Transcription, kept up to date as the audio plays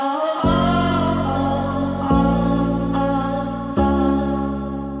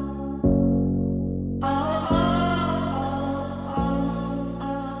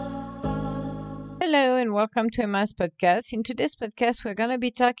welcome to Emma's podcast. In today's podcast, we're going to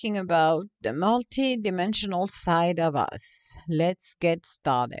be talking about the multi-dimensional side of us. Let's get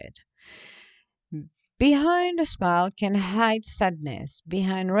started. Behind a smile can hide sadness.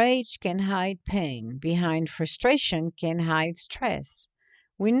 Behind rage can hide pain. Behind frustration can hide stress.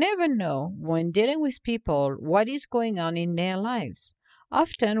 We never know when dealing with people what is going on in their lives.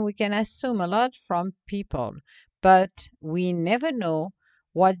 Often we can assume a lot from people, but we never know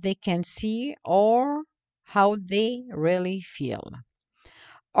what they can see or how they really feel.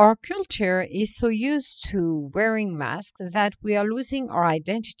 Our culture is so used to wearing masks that we are losing our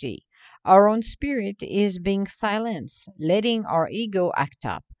identity. Our own spirit is being silenced, letting our ego act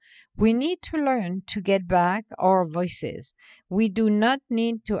up. We need to learn to get back our voices. We do not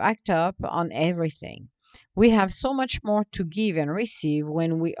need to act up on everything. We have so much more to give and receive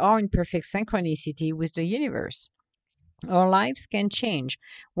when we are in perfect synchronicity with the universe. Our lives can change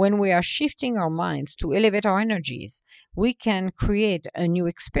when we are shifting our minds to elevate our energies. We can create a new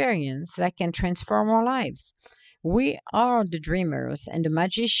experience that can transform our lives. We are the dreamers and the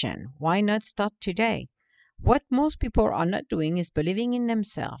magician. Why not start today? What most people are not doing is believing in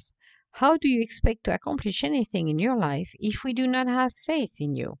themselves. How do you expect to accomplish anything in your life if we do not have faith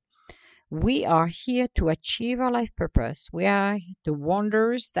in you? We are here to achieve our life purpose. We are the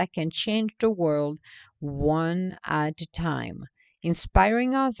wonders that can change the world one at a time.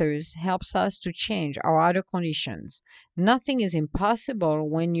 Inspiring others helps us to change our outer conditions. Nothing is impossible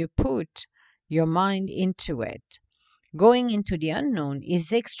when you put your mind into it. Going into the unknown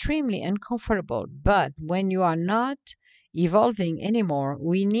is extremely uncomfortable, but when you are not evolving anymore,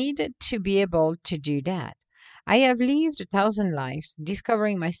 we need to be able to do that. I have lived 1,000 lives,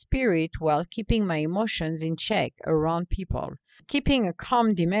 discovering my spirit while keeping my emotions in check around people. Keeping a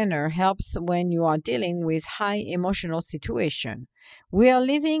calm demeanor helps when you are dealing with high emotional situation. We are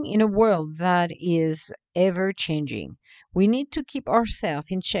living in a world that is ever changing. We need to keep ourselves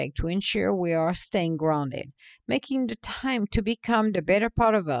in check to ensure we are staying grounded, making the time to become the better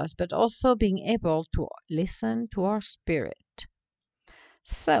part of us, but also being able to listen to our spirit.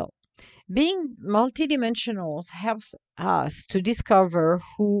 So, being multidimensional helps us to discover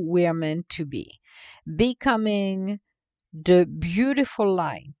who we are meant to be, becoming the beautiful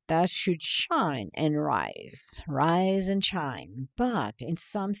light that should shine and rise and shine. But in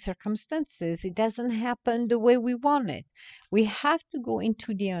some circumstances, it doesn't happen the way we want it. We have to go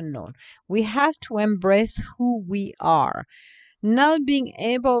into the unknown. We have to embrace who we are. Not being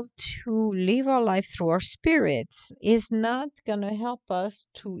able to live our life through our spirits is not going to help us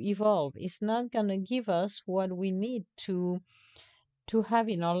to evolve. It's not going to give us what we need to have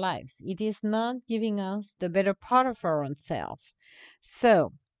in our lives. It is not giving us the better part of our own self.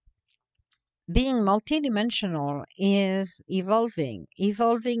 So, being multidimensional is evolving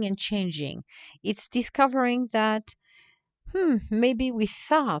and changing. It's discovering that maybe we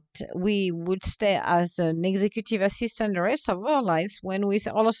thought we would stay as an executive assistant the rest of our lives when we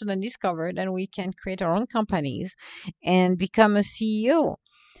all of a sudden discovered that we can create our own companies and become a CEO.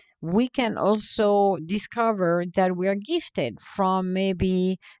 We can also discover that we are gifted from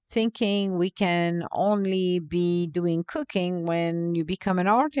maybe thinking we can only be doing cooking when you become an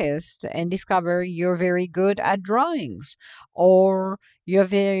artist and discover you're very good at drawings or you're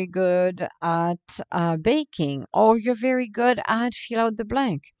very good at baking or you're very good at fill out the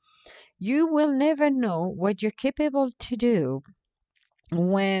blank. You will never know what you're capable to do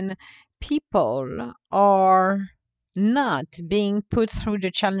when people are not being put through the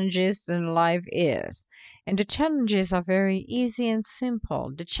challenges that life is. And the challenges are very easy and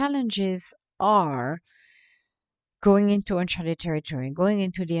simple. The challenges are going into uncharted territory, going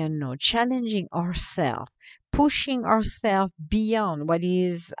into the unknown, challenging ourselves, pushing ourselves beyond what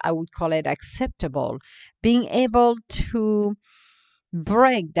is, I would call it, acceptable, being able to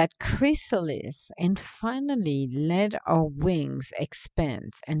break that chrysalis and finally let our wings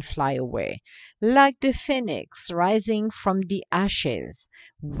expand and fly away. Like the phoenix rising from the ashes,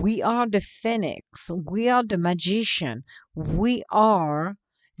 we are the phoenix, we are the magician, we are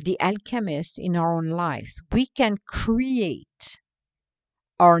the alchemist in our own lives. We can create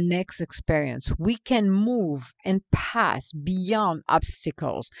our next experience. We can move and pass beyond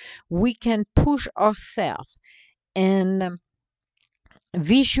obstacles. We can push ourselves and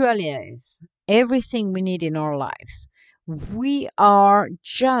visualize everything we need in our lives. We are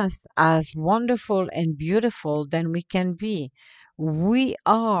just as wonderful and beautiful than we can be. We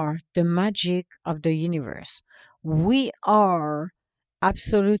are the magic of the universe. We are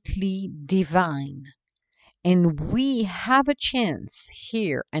absolutely divine. And we have a chance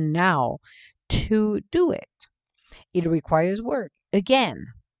here and now to do it. It requires work. Again,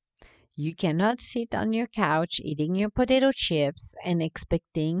 You cannot sit on your couch eating your potato chips and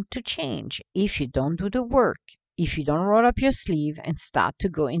expecting to change if you don't do the work, if you don't roll up your sleeve and start to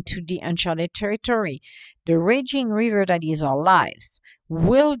go into the uncharted territory. The raging river that is our lives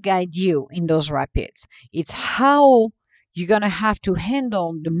will guide you in those rapids. It's how you're going to have to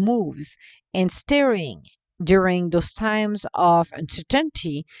handle the moves and steering during those times of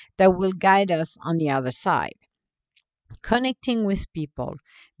uncertainty that will guide us on the other side. Connecting with people,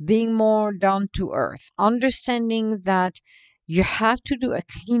 being more down to earth, understanding that you have to do a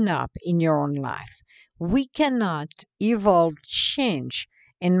cleanup in your own life. We cannot evolve, change,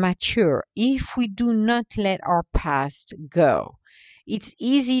 and mature if we do not let our past go. It's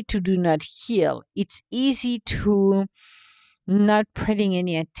easy to do not heal. It's easy to not paying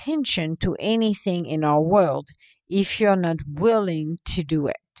any attention to anything in our world if you're not willing to do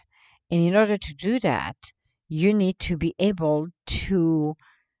it. And in order to do that, you need to be able to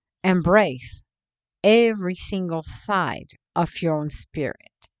embrace every single side of your own spirit.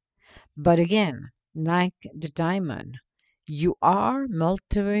 But again, like the diamond, you are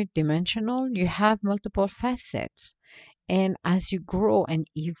multidimensional, you have multiple facets. And as you grow and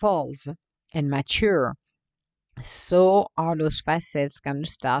evolve and mature, so are those facets going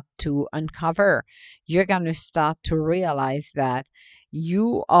to start to uncover. You're going to start to realize that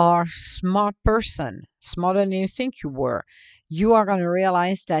you are a smart person, smarter than you think you were. You are going to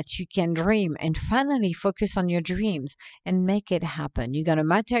realize that you can dream and finally focus on your dreams and make it happen. You're going to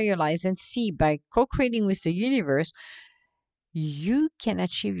materialize and see by co-creating with the universe, you can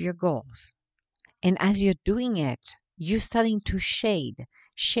achieve your goals. And as you're doing it, you're starting to shade.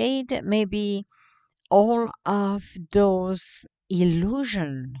 Shade maybe all of those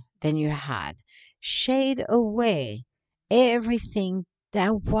illusion that you had, shade away everything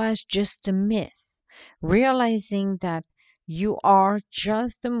that was just a myth, realizing that you are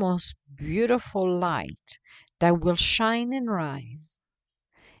just the most beautiful light that will shine and rise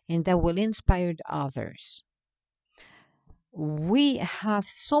and that will inspire others. We have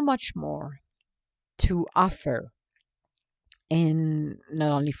so much more to offer, and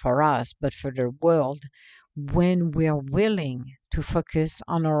not only for us, but for the world, when we are willing to focus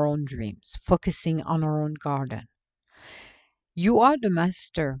on our own dreams, focusing on our own garden. You are the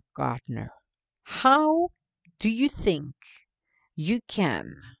master gardener. How do you think you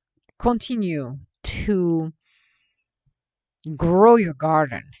can continue to grow your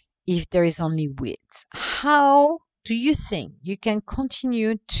garden if there is only weeds? How do you think you can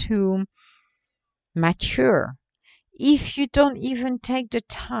continue to mature if you don't even take the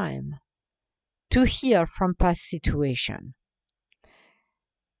time to heal from past situation?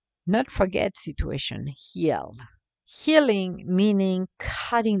 Not forget situation, heal. Healing meaning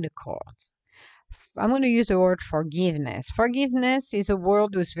cutting the cords. I'm going to use the word forgiveness. Forgiveness is a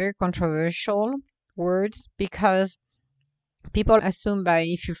word with very controversial words because people assume by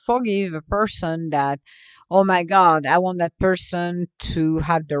if you forgive a person that, oh my God, I want that person to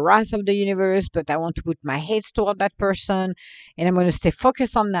have the wrath of the universe, but I want to put my hate toward that person and I'm going to stay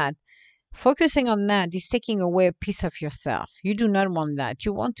focused on that. Focusing on that is taking away a piece of yourself. You do not want that.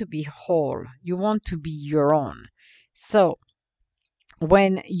 You want to be whole. You want to be your own. So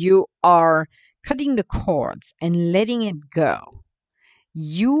when you are cutting the cords and letting it go,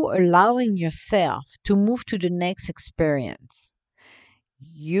 you allowing yourself to move to the next experience.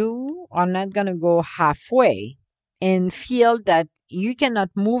 You are not going to go halfway and feel that you cannot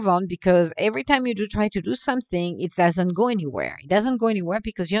move on because every time you do try to do something, it doesn't go anywhere. It doesn't go anywhere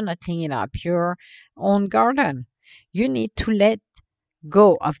because you're not cleaning up your own garden. You need to let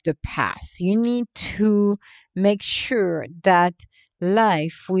go of the past. You need to make sure that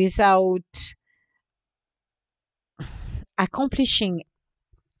life without accomplishing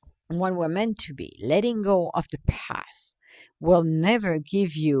what we're meant to be, letting go of the past, will never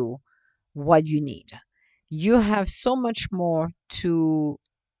give you what you need. You have so much more to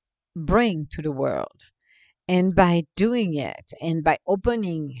bring to the world. And by doing it and by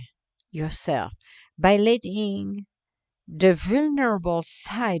opening yourself, by letting the vulnerable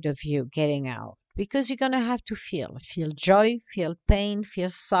side of you getting out, because you're going to have to feel joy, feel pain, feel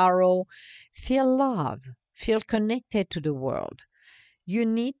sorrow, feel love, feel connected to the world. You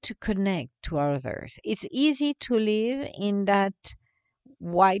need to connect to others. It's easy to live in that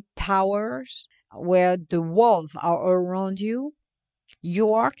white towers where the walls are around you.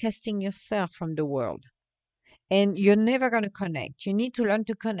 You are casting yourself from the world and you're never going to connect. You need to learn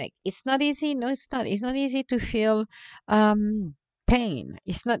to connect. It's not easy. No, it's not. It's not easy to feel pain.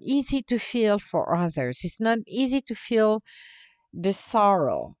 It's not easy to feel for others. It's not easy to feel the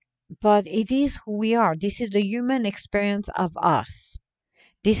sorrow, but it is who we are. This is the human experience of us.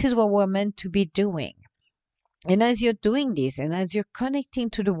 This is what we're meant to be doing. And as you're doing this, and as you're connecting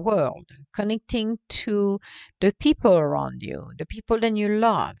to the world, connecting to the people around you, the people that you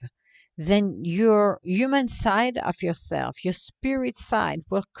love, then your human side of yourself, your spirit side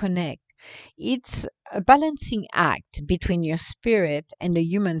will connect. It's a balancing act between your spirit and the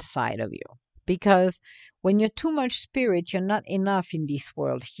human side of you. Because when you're too much spirit, you're not enough in this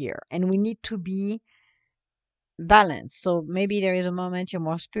world here. And we need to be balance. So maybe there is a moment you're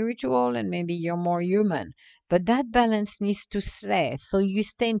more spiritual and maybe you're more human, but that balance needs to stay. So you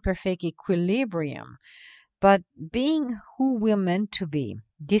stay in perfect equilibrium. But being who we're meant to be,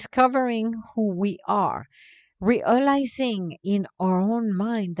 discovering who we are, realizing in our own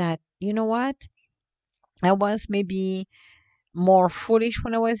mind that, you know what, I was maybe more foolish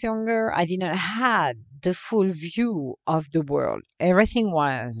when I was younger. I didn't have the full view of the world. Everything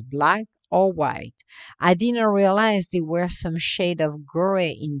was black or white. I didn't realize there were some shade of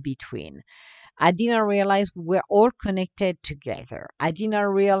gray in between. I didn't realize we were all connected together. I didn't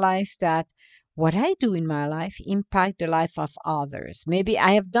realize that what I do in my life impact the life of others. Maybe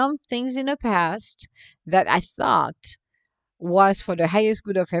I have done things in the past that I thought was for the highest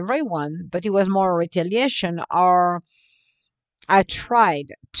good of everyone, but it was more retaliation, or I tried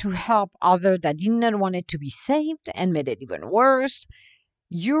to help others that did not want it to be saved and made it even worse.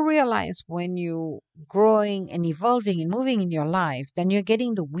 You realize when you growing and evolving and moving in your life, then you're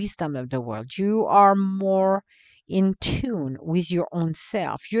getting the wisdom of the world. You are more in tune with your own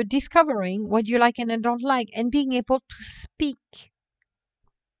self. You're discovering what you like and don't like and being able to speak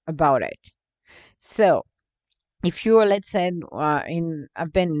about it. So if you're, let's say,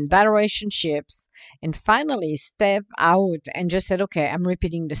 I've been in bad relationships and finally step out and just said, okay, I'm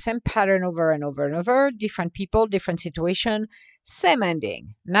repeating the same pattern over and over and over, different people, different situation, same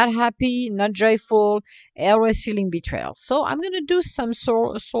ending, not happy, not joyful, always feeling betrayal. So I'm going to do some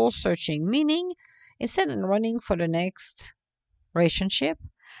soul searching, meaning instead of running for the next relationship,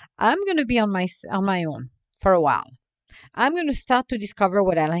 I'm going to be on my own for a while. I'm going to start to discover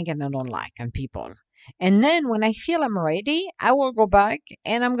what I like and I don't like in people. And then when I feel I'm ready, I will go back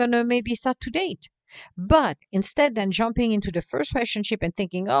and I'm going to maybe start to date. But instead than jumping into the first relationship and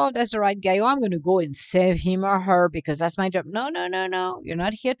thinking, oh, that's the right guy, oh, I'm going to go and save him or her because that's my job. No, no, no, no. You're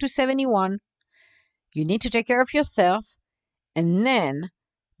not here to save anyone. You need to take care of yourself. And then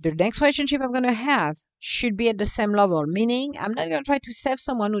the next relationship I'm going to have should be at the same level, meaning I'm not going to try to save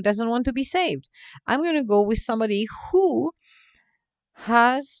someone who doesn't want to be saved. I'm going to go with somebody who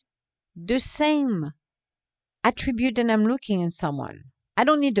has the same attribute that I'm looking in someone. I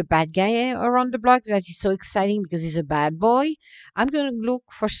don't need a bad guy around the block that is so exciting because he's a bad boy. I'm going to look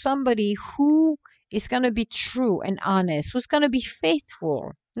for somebody who is going to be true and honest, who's going to be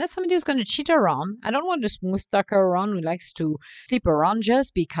faithful. Not somebody who's going to cheat around. I don't want a smooth talker around who likes to sleep around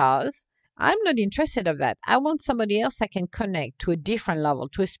just because. I'm not interested of that. I want somebody else I can connect to a different level,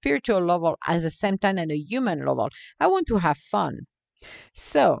 to a spiritual level, at the same time and a human level. I want to have fun.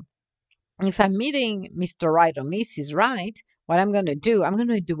 So if I'm meeting Mr. Right or Mrs. Right, what I'm going to do, I'm going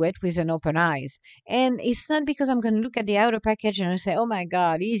to do it with an open eyes. And it's not because I'm going to look at the outer package and say, oh my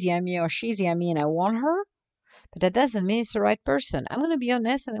God, he's yummy or she's yummy and I want her. But that doesn't mean it's the right person. I'm going to be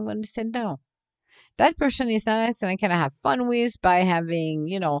honest and I'm going to say no. That person is nice and I can have fun with by having,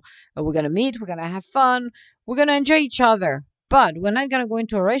 we're going to meet, we're going to have fun, we're going to enjoy each other. But we're not going to go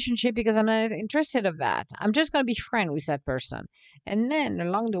into a relationship because I'm not interested of that. I'm just going to be friends with that person. And then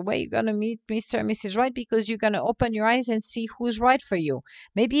along the way, you're going to meet Mr. and Mrs. Right because you're going to open your eyes and see who's right for you.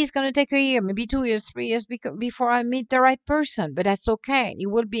 Maybe it's going to take a year, maybe 2 years, 3 years before I meet the right person. But that's okay.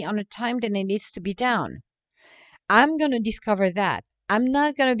 It will be on a time that it needs to be done. I'm going to discover that. I'm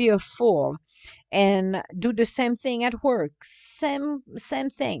not going to be a fool and do the same thing at work. Same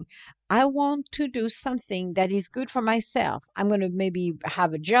thing. I want to do something that is good for myself. I'm going to maybe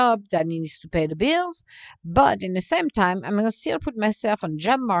have a job that needs to pay the bills, but in the same time, I'm going to still put myself on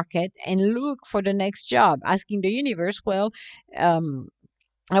job market and look for the next job, asking the universe, well, um,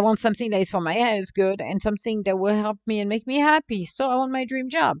 I want something that is for my highest good and something that will help me and make me happy. So I want my dream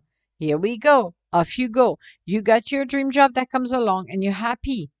job. Here we go. Off you go. You got your dream job that comes along and you're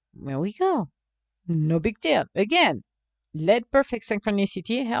happy. There we go. No big deal. Again, let perfect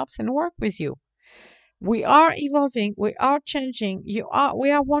synchronicity helps and work with you. We are evolving. We are changing. We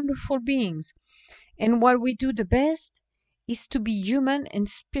are wonderful beings. And what we do the best is to be human and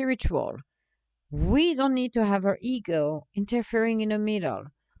spiritual. We don't need to have our ego interfering in the middle.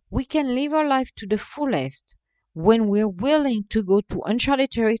 We can live our life to the fullest when we're willing to go to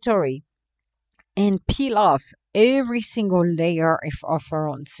uncharted territory and peel off every single layer of our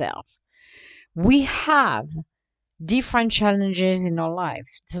own self. We have different challenges in our life.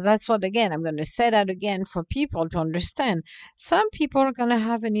 So that's what, again, I'm going to say that again for people to understand. Some people are going to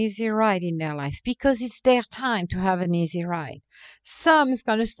have an easy ride in their life because it's their time to have an easy ride. Some is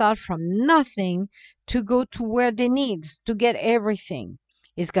going to start from nothing to go to where they need to get everything.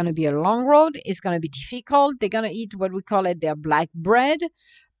 It's going to be a long road. It's going to be difficult. They're going to eat what we call it their black bread.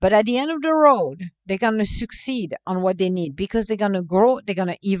 But at the end of the road, they're going to succeed on what they need because they're going to grow, they're going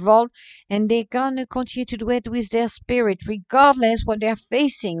to evolve, and they're going to continue to do it with their spirit, regardless what they're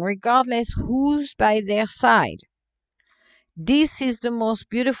facing, regardless who's by their side. This is the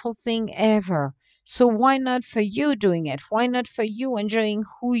most beautiful thing ever. So why not for you doing it? Why not for you enjoying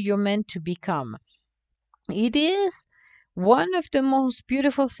who you're meant to become? It is one of the most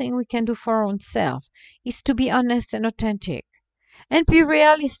beautiful things we can do for our own self is to be honest and authentic and be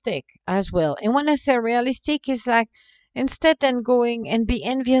realistic as well. And when I say realistic, it's like instead than going and be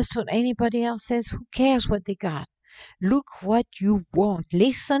envious what anybody else says, who cares what they got? Look what you want.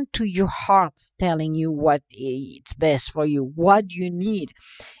 Listen to your heart telling you what is best for you, what you need.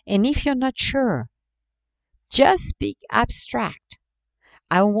 And if you're not sure, just speak abstract.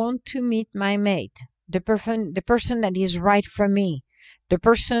 I want to meet my mate, the person that is right for me, the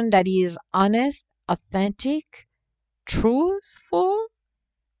person that is honest, authentic, truthful,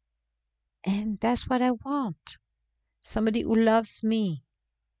 and that's what I want. Somebody who loves me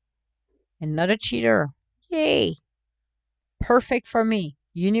and not a cheater. Yay! Perfect for me.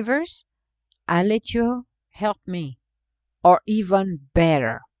 Universe, I let you help me. Or even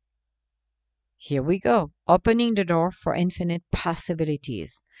better. Here we go. Opening the door for infinite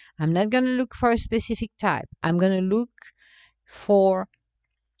possibilities. I'm not going to look for a specific type. I'm going to look for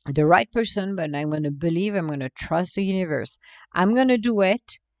the right person, but I'm going to believe, I'm going to trust the universe. I'm going to do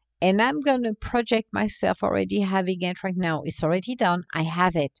it, and I'm going to project myself already having it right now. It's already done. I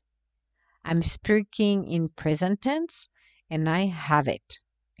have it. I'm speaking in present tense, and I have it.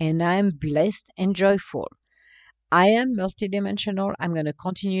 And I'm blessed and joyful. I am multidimensional. I'm going to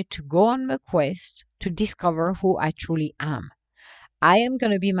continue to go on my quest to discover who I truly am. I am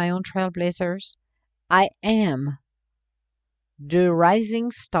going to be my own trailblazers. I am the rising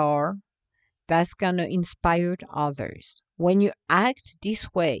star that's going to inspire others. When you act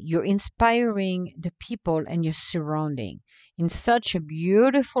this way, you're inspiring the people and your surrounding in such a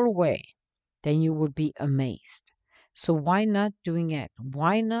beautiful way, then you will be amazed. So why not doing it?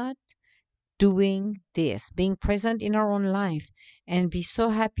 Why not doing this, being present in our own life and be so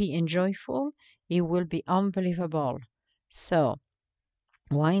happy and joyful? It will be unbelievable. So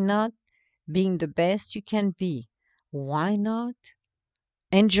why not being the best you can be? Why not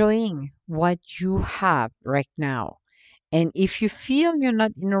enjoying what you have right now? And if you feel you're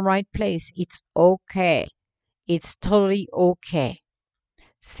not in the right place, it's okay. It's totally okay.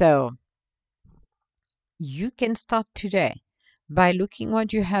 So you can start today by looking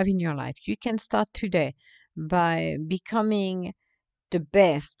what you have in your life. You can start today by becoming the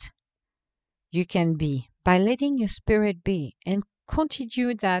best you can be, by letting your spirit be and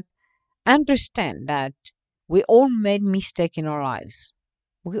continue that. Understand that we all made mistake in our lives.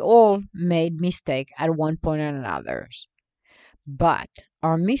 We all made mistake at one point or another. But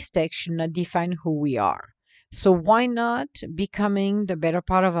our mistakes should not define who we are. So why not becoming the better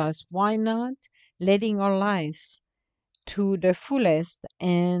part of us? Why not letting our lives to the fullest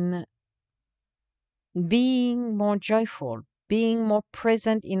and being more joyful, being more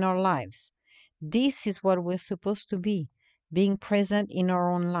present in our lives? This is what we're supposed to be, being present in our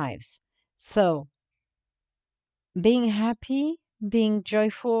own lives. So being happy, being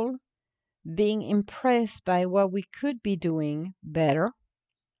joyful, being impressed by what we could be doing better,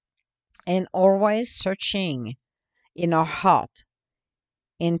 and always searching in our heart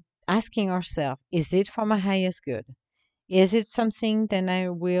and asking ourselves, is it for my highest good? Is it something that I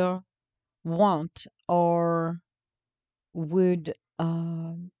will want or would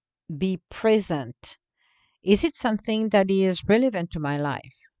be present? Is it something that is relevant to my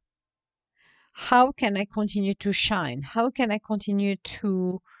life? How can I continue to shine? How can I continue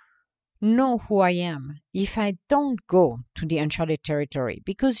to know who I am if I don't go to the uncharted territory?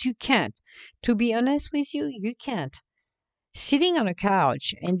 Because you can't. To be honest with you, you can't. Sitting on a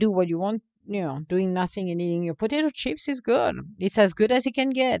couch and do what you want, doing nothing and eating your potato chips is good. It's as good as it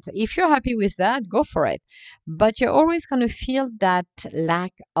can get. If you're happy with that, go for it. But you're always going to feel that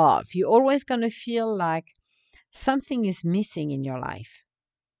lack of. You're always going to feel like something is missing in your life.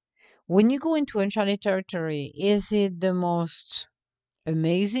 When you go into uncharted territory, is it the most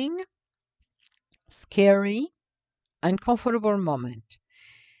amazing, scary, uncomfortable moment?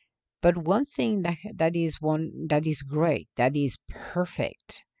 But one thing that is great, that is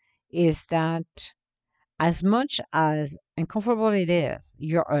perfect, is that As much as uncomfortable it is,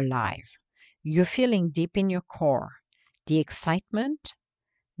 you're alive. You're feeling deep in your core the excitement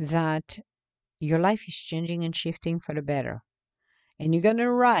that your life is changing and shifting for the better. And you're going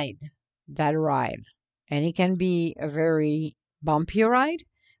to ride that ride. And it can be a very bumpy ride,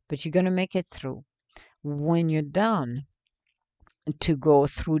 but you're going to make it through. When you're done to go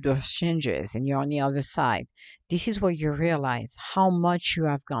through those changes and you're on the other side, this is where you realize how much you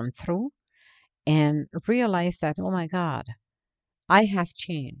have gone through and realize that, oh my God, I have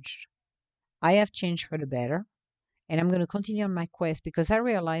changed. I have changed for the better. And I'm going to continue on my quest because I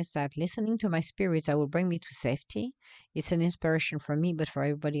realize that listening to my spirits that will bring me to safety. It's an inspiration for me, but for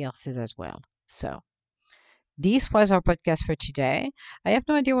everybody else's as well. So this was our podcast for today. I have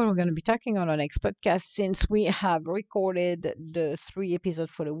no idea what we're going to be talking on our next podcast since we have recorded the 3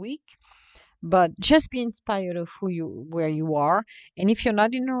 episodes for the week. But just be inspired of where you are. And if you're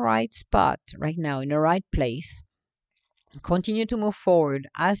not in the right spot right now, in the right place, continue to move forward.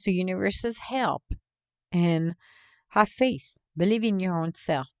 Ask the universe's help and have faith. Believe in your own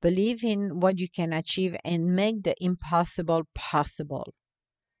self. Believe in what you can achieve and make the impossible possible.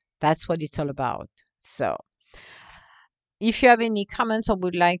 That's what it's all about. So, if you have any comments or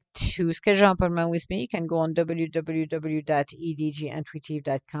would like to schedule an appointment with me, you can go on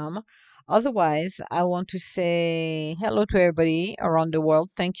www.edgintuitive.com. Otherwise, I want to say hello to everybody around the world.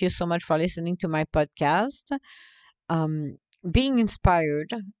 Thank you so much for listening to my podcast. Um, being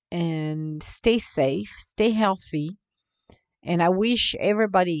inspired and stay safe, stay healthy. And I wish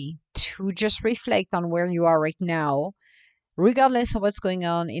everybody to just reflect on where you are right now, regardless of what's going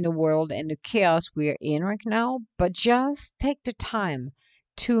on in the world and the chaos we're in right now. But just take the time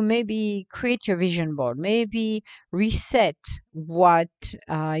to maybe create your vision board, maybe reset what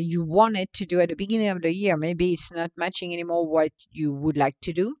you wanted to do at the beginning of the year. Maybe it's not matching anymore what you would like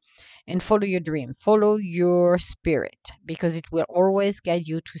to do. And follow your dream, follow your spirit, because it will always guide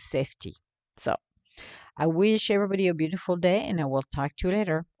you to safety. So, I wish everybody a beautiful day and I will talk to you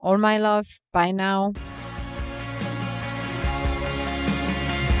later. All my love. Bye now.